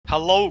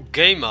Hello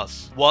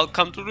gamers,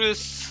 welcome to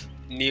this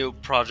new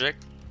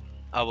project.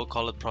 I will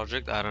call it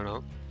project, I don't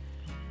know.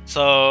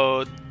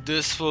 So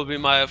this will be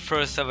my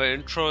first ever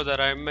intro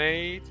that I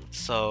made.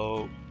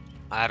 So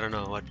I don't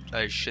know what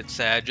I should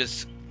say. I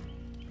just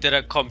did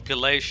a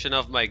compilation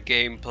of my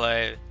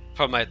gameplay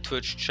from my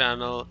Twitch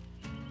channel,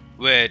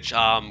 which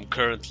I'm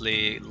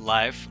currently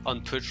live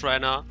on Twitch right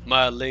now.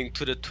 My link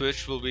to the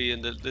Twitch will be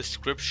in the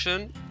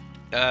description.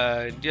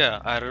 And yeah,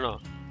 I don't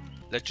know.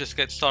 Let's just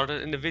get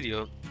started in the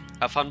video.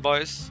 Have fun,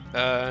 boys,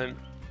 and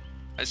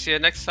I see you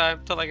next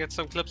time till I get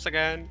some clips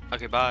again.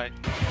 Okay, bye.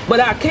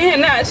 But I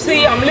cannot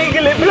see, I'm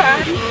legally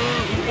blind.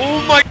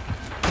 Oh my!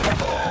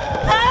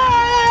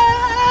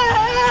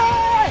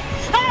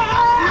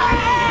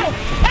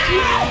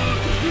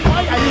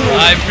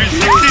 I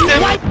 360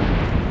 them!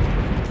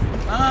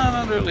 I'm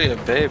not really a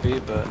baby,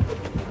 but...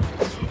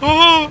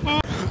 Oh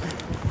my!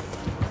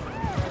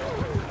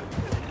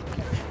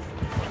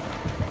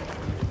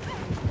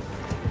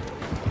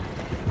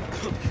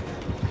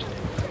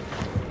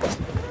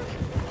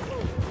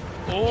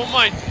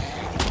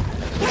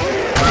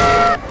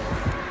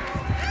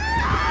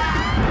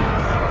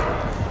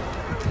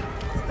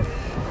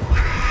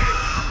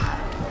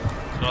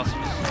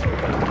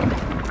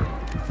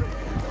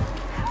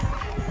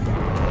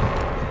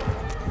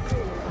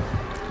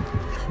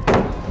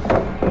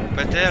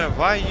 Peter,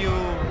 why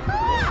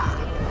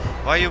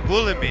you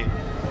bully me?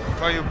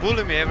 Why you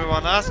bully me?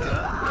 Everyone asking.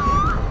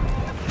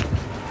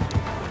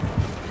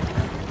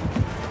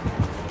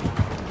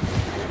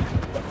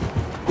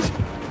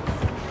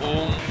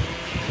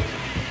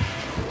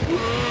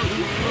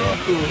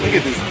 Look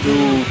at this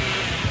dude.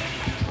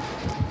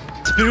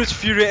 Spirit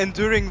Fury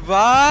Enduring,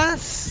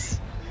 was?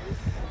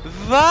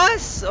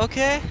 Was?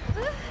 Okay.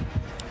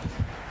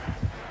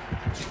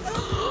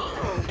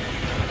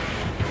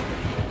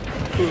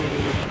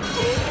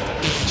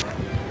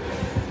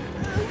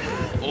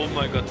 Oh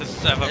my god, this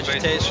is ever based.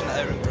 Vegetation,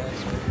 Iron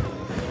Grass.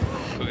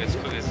 Cookies.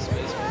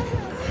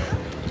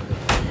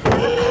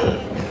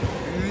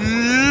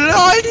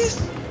 Ladies!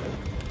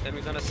 Then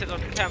we're gonna sit on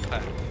the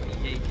camper.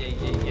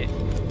 Yeah.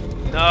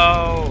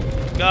 No!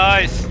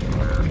 Guys!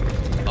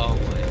 Oh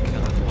my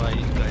god, why are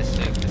you guys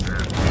doing this? Oh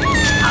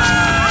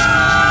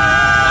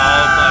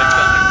my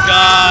god,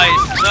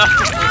 guys! No!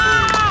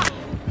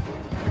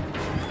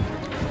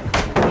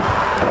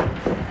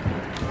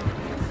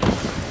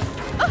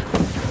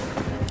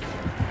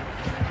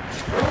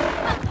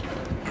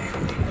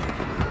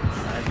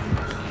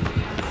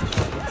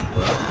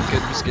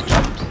 Get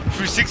jumped.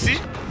 360?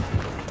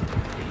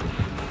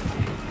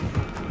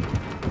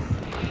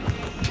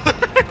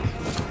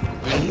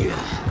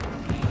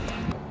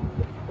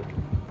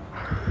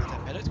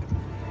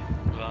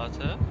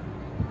 Warte.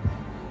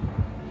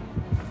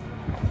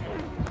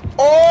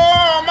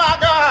 Oh my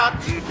god!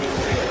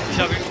 Ich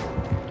hab ihn.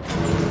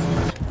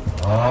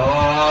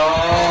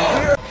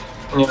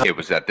 It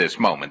was at this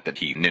moment that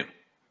he knew.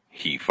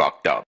 He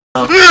fucked up.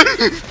 Oh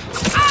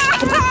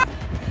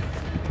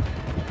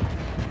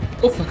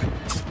fuck.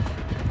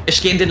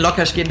 Ich gehe in den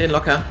Locker,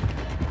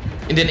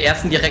 In den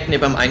ersten direkt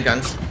neben dem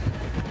Eingang.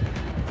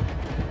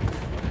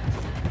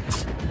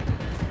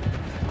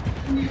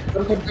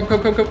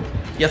 Komm.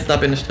 Jetzt, da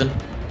bin ich drin.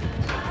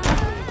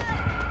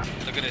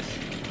 Look at this.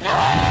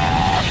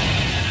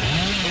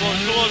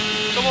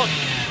 Come on.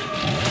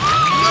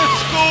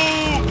 Let's go!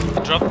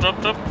 Drop.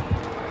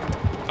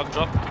 Come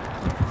drop.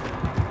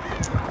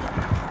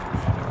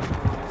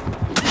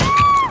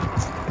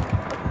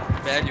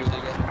 Value,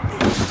 Digga.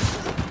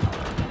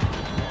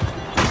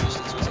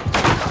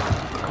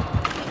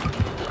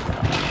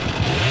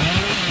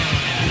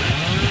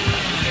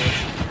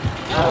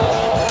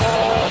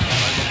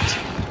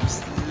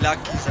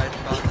 Lucky sein,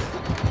 Mann.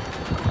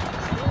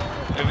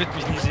 Er wird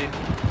mich nie sehen.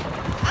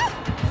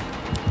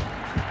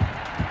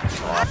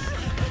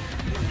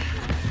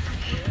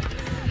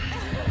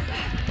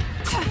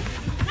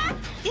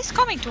 He's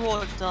coming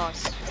towards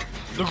us.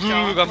 Look,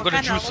 I'm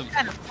gonna juice him. What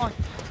kind of fun?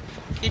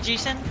 You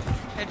juicing?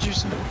 Yeah,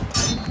 juicing.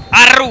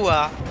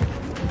 Arrua!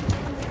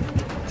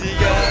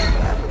 Digga.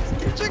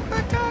 Check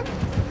back up.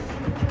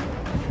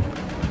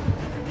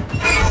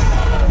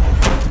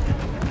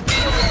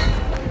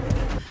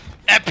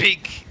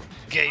 Epic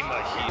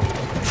gamer heat.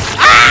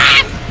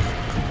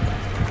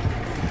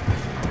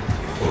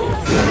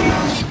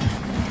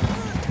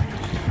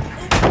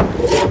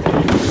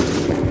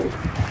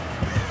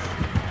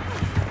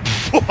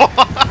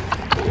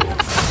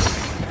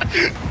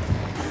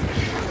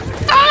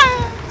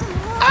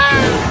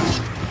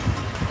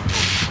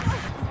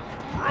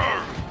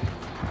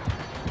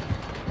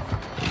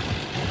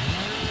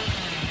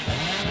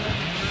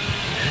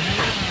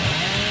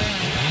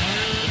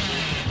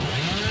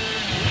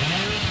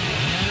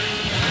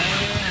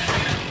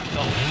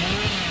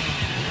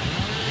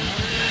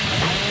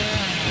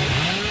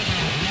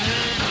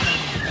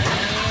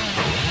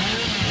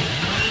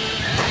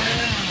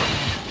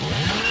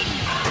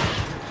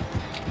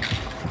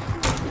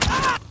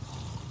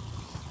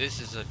 This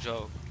is a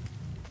joke.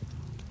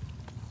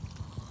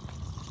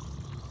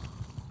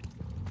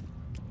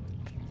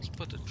 Let's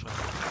put a trap.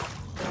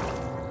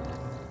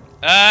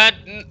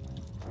 And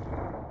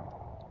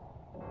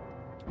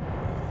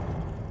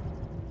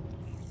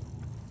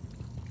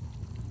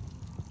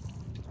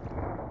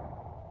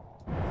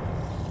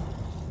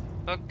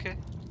okay.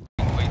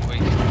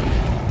 Wait.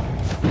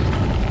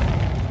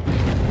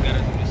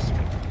 Gotta do this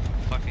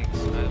fucking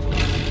style.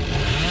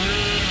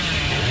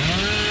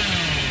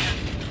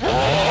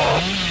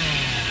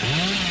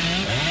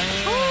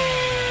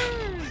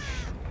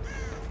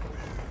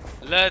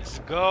 Let's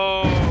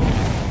go.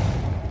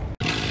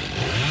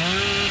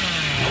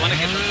 I wanna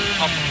get to the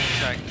top of the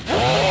track.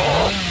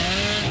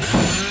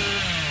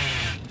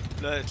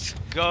 Let's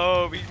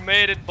go. We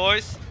made it,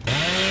 boys.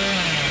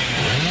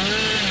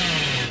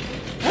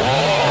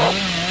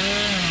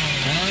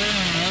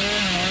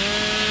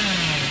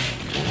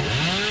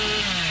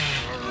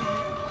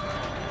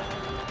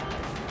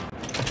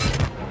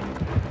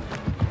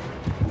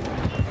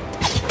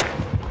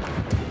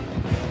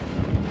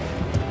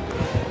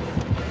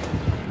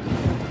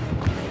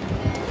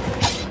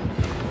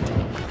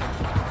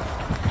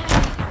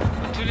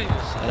 Natürlich.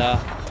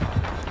 Alter.